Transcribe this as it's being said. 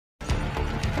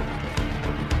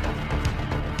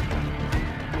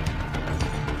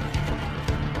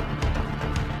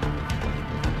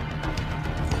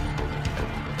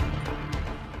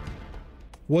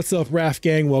What's up, Raf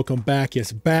Gang? Welcome back.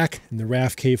 Yes, back in the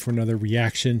Rafcave for another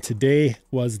reaction. Today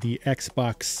was the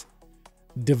Xbox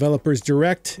Developers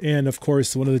Direct, and of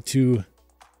course, one of the two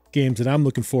games that I'm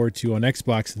looking forward to on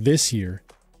Xbox this year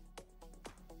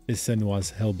is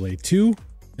Senua's Hellblade 2,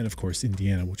 and of course,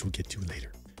 Indiana, which we'll get to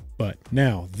later. But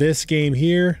now, this game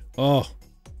here, oh,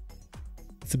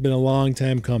 it's been a long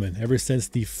time coming. Ever since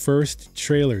the first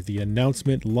trailer, the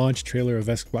announcement launch trailer of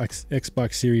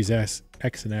Xbox Series X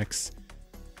and X,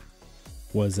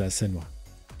 was Senua,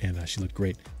 and she looked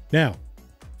great. Now,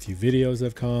 a few videos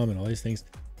have come and all these things.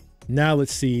 Now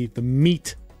let's see the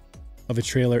meat of a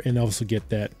trailer and also get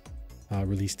that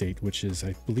release date, which is,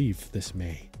 I believe, this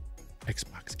May.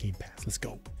 Xbox Game Pass. Let's go.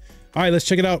 All right, let's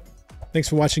check it out. Thanks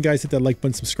for watching, guys. Hit that like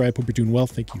button, subscribe. Hope you're doing well.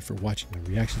 Thank you for watching my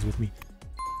reactions with me.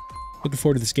 Looking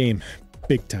forward to this game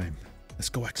big time. Let's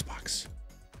go, Xbox.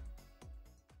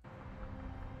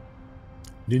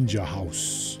 Ninja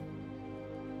House.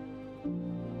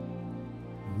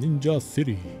 Ninja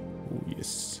City. Oh,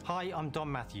 yes. Hi, I'm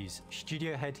Don Matthews,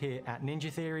 studio head here at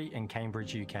Ninja Theory in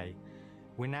Cambridge, UK.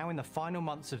 We're now in the final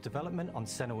months of development on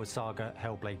Senua's Saga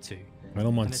Hellblade 2.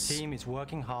 Final months. And the team is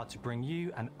working hard to bring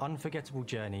you an unforgettable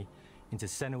journey into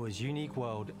Senua's unique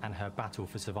world and her battle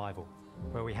for survival,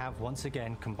 where we have once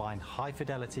again combined high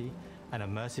fidelity and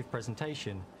immersive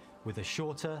presentation with a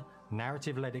shorter,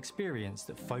 narrative-led experience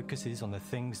that focuses on the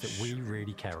things that we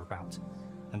really care about,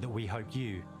 and that we hope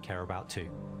you care about too.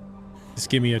 Just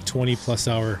give me a 20+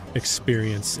 hour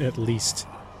experience at least.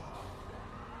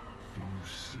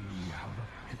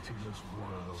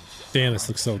 Damn, this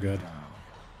looks so good.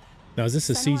 Now, is this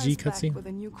a CG cutscene? With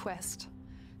a new quest.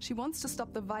 She wants to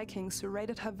stop the Vikings who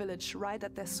raided her village right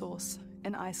at their source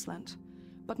in Iceland.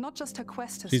 But not just her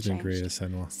quest has changed. She's been great as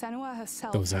Senua. Senua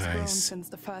herself has grown since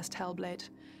the first Hellblade.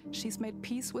 She's made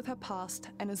peace with her past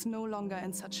and is no longer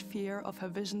in such fear of her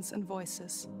visions and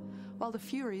voices. While the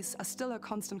Furies are still her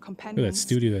constant companions, look at that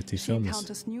studio that they filmed she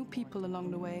encounters new people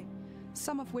along the way,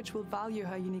 some of which will value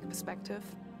her unique perspective,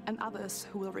 and others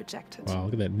who will reject it. Wow,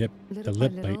 look at that nip, the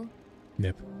lip bite.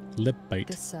 Lip bite.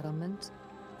 The settlement.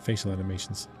 Facial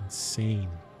animations, insane.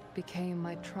 Became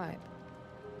my tribe.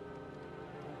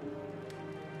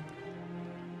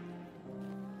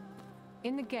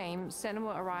 In the game,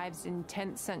 Senua arrives in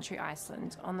 10th century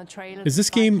Iceland on the trail of Is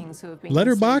this game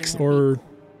letterbox or?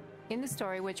 In the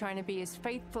story, we're trying to be as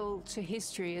faithful to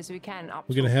history as we can.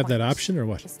 We're gonna have that option or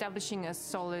what? Establishing a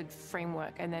solid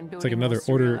framework and then building. It's like another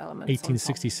Order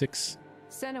 1866,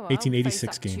 Senua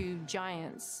 1886 game. Two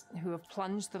giants who have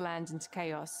plunged the land into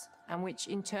chaos, and which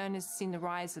in turn has seen the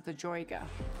rise of the Droiga,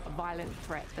 a violent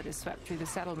threat that has swept through the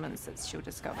settlements that she'll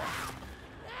discover.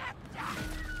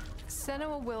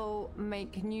 Senua will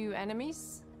make new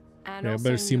enemies, and yeah, I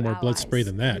better see more blood spray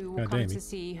than that. God damn to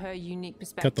see her unique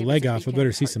cut the leg off. I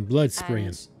better see some blood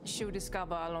spraying. She'll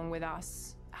discover, along with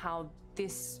us, how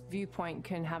this viewpoint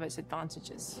can have its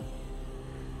advantages.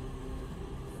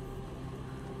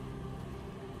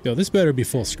 Yo, this better be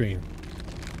full screen.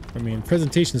 I mean,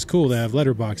 presentation is cool to have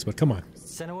letterbox, but come on.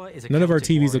 None of our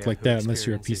TVs look like that unless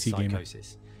you're a PC gamer.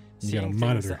 You got a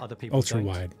monitor, ultra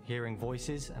wide. Hearing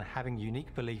voices and having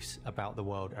unique beliefs about the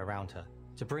world around her.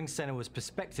 To bring Senua's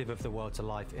perspective of the world to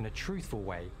life in a truthful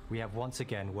way, we have once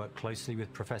again worked closely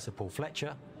with Professor Paul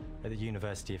Fletcher at the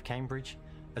University of Cambridge,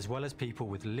 as well as people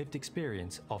with lived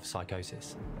experience of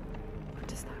psychosis. What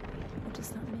does that mean? What does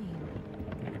that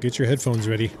mean? Get your headphones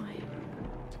ready.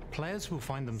 Players will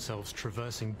find themselves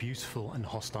traversing beautiful and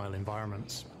hostile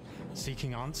environments,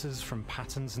 seeking answers from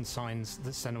patterns and signs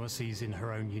that Senua sees in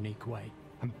her own unique way,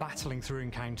 and battling through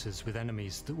encounters with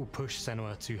enemies that will push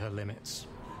Senua to her limits.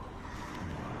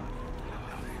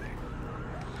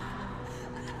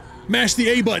 Mash the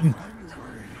A button.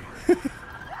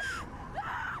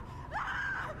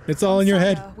 It's all in your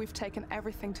head. We've taken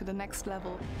everything to the next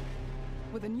level.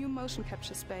 With a new motion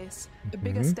capture space, a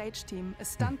bigger stage team, a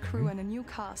stunt crew, and a new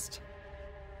cast.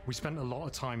 We spent a lot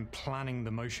of time planning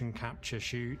the motion capture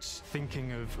shoots,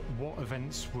 thinking of what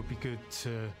events would be good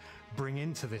to bring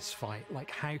into this fight. Like,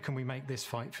 how can we make this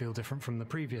fight feel different from the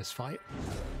previous fight?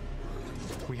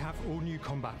 We have all new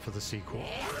combat for the sequel.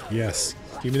 Yes,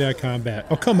 give me that combat.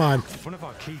 Oh, come on. One of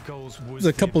our key goals was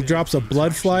there's a couple drops of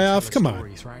blood fly off. Come on.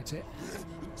 It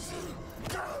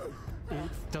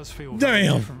does feel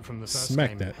damn different from the first smack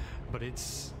game, that. But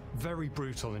it's very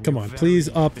brutal. And come on, please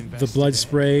up the blood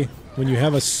spray when you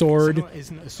have a sword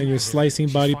and you're slicing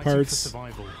body parts.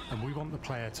 Survival, and we want the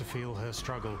player to feel her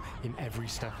struggle in every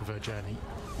step of her journey.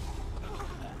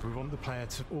 We want the player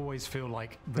to always feel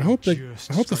like I hope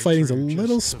the fighting's a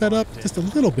little sped up, just a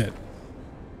little bit.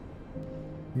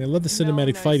 I mean, I love the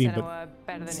cinematic fighting, but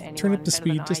turn up the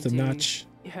speed just a notch.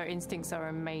 her instincts are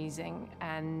amazing,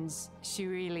 and she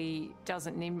really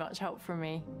doesn't need much help from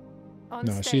me. On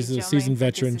No, stage, she's a our seasoned main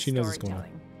focus veteran. is She knows what's going on.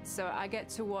 storytelling. So I get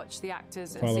to watch the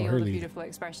actors and Follow see her all the lead. beautiful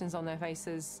expressions on their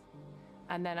faces,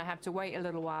 and then I have to wait a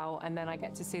little while, and then I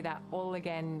get to see that all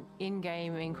again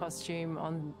in-game, in costume,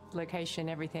 on location,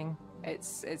 everything.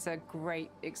 It's a great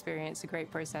experience, a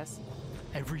great process.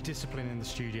 Every discipline in the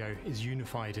studio is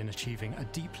unified in achieving a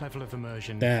deep level of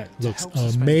immersion. That to looks help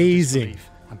suspend your amazing. disbelief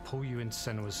and pull you into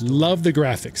Senua's story. Love the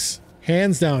graphics.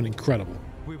 Hands down, incredible.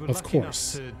 We were Of lucky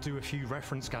course. enough to do a few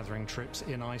reference gathering trips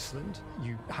in Iceland.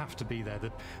 You have to be there.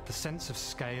 The sense of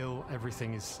scale,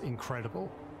 everything is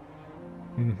incredible.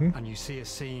 And you see a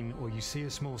scene or you see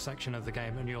a small section of the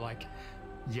game and you're like,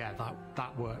 yeah,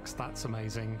 that works. That's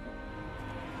amazing.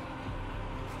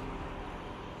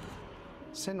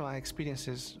 Senua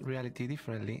experiences reality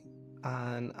differently,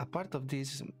 and a part of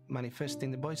this manifests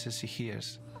in the voices she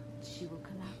hears. It's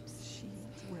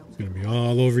going to be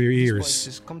all over your These ears.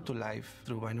 voices come to life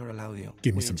through binaural audio,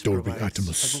 Give me some which Dolby provides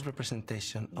Atmos. a good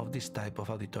representation of this type of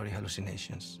auditory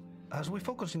hallucinations. As we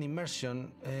focus in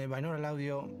immersion, binaural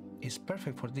audio is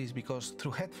perfect for this because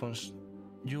through headphones,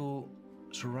 you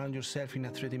surround yourself in a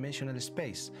three-dimensional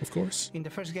space. Of course. In the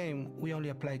first game, we only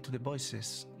applied to the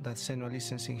voices that Senua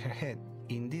listens in her head.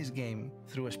 In this game,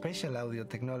 through a spatial audio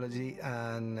technology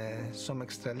and some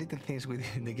extra little things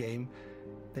within the game,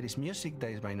 there is music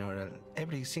that is binaural.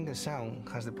 Every single sound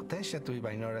has the potential to be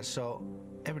binaural, so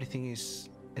everything is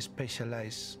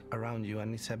spatialized around you,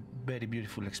 and it's a very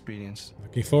beautiful experience.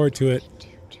 Looking forward to it.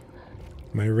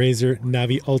 My Razer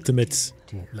Navi Ultimates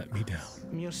won't let me down.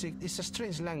 Music is a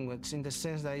strange language in the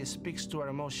sense that it speaks to our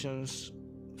emotions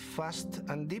fast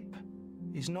and deep.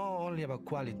 It's not only about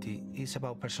quality, it's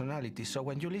about personality. So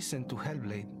when you listen to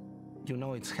Hellblade, you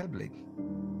know it's Hellblade.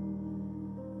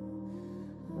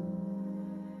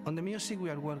 On the music, we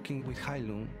are working with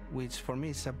Heilung, which for me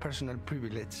is a personal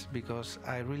privilege because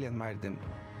I really admire them.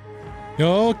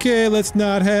 Okay, let's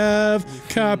not have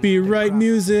copyright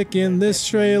music in this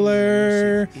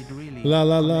trailer. La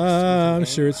la la. I'm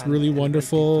sure it's really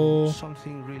wonderful.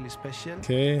 Something really special.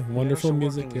 Okay, wonderful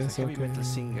music. Yes, okay. okay.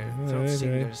 Singer, All right,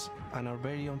 singers, and our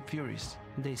very own Furies.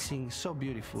 They sing so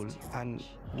beautiful, and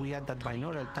we add that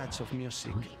binaural touch of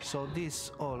music. So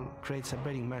this all creates a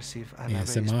very immersive and a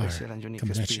very ASMR special and unique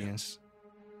coming at you. experience.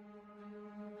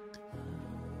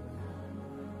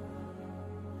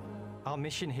 Our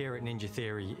mission here at Ninja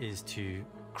Theory is to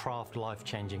craft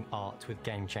life-changing art with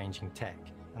game-changing tech.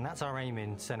 And that's our aim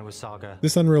in Senua Saga.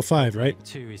 This Unreal 5, right?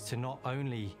 2 is to not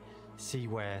only see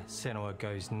where Senua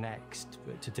goes next,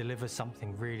 but to deliver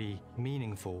something really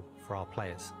meaningful for our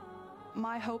players.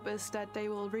 My hope is that they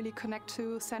will really connect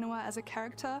to Senua as a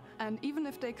character, and even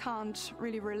if they can't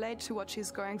really relate to what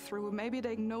she's going through, maybe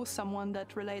they know someone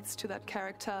that relates to that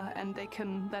character and they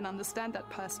can then understand that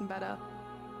person better.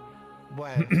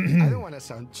 Well, I don't want to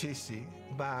sound cheesy,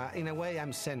 but in a way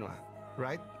I'm Senua,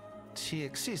 right? She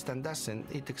exists and doesn't.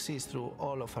 It exists through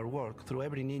all of our work, through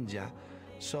every ninja.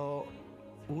 So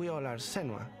we all are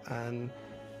Senua, and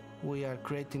we are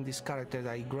creating this character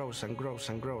that grows and grows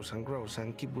and grows and grows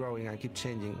and keep growing and keep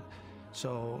changing.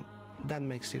 So that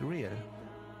makes it real.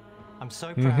 I'm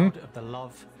so proud of the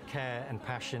love, care and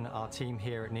passion our team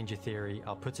here at Ninja Theory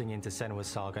are putting into Senua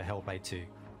Saga Hellblade 2.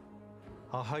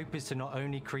 Our hope is to not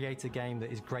only create a game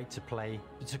that is great to play,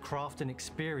 but to craft an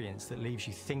experience that leaves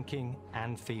you thinking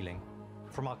and feeling.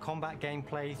 From our combat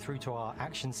gameplay through to our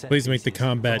action set Please make the pieces,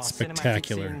 combat from our cinematic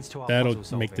spectacular. scenes to our That'll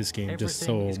puzzle make solving, this game just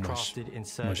everything so is much crafted in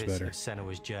service better. of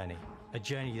Senua's journey. A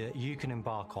journey that you can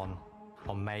embark on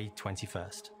May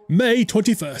 21st. May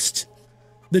 21st.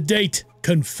 The date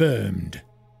confirmed.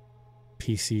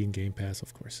 PC and Game Pass,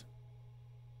 of course.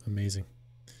 Amazing.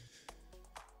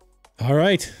 All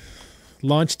right.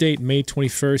 Launch date May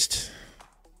 21st.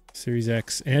 Series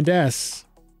X and S.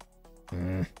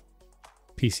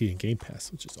 PC and Game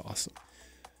Pass, which is awesome.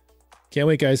 Can't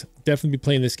wait, guys. Definitely be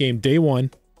playing this game day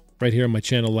one right here on my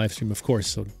channel live stream, of course.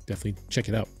 So definitely check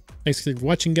it out. Thanks for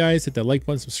watching, guys. Hit that like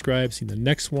button, subscribe. See you in the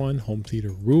next one. Home theater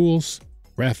rules.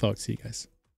 Raf out. See you guys.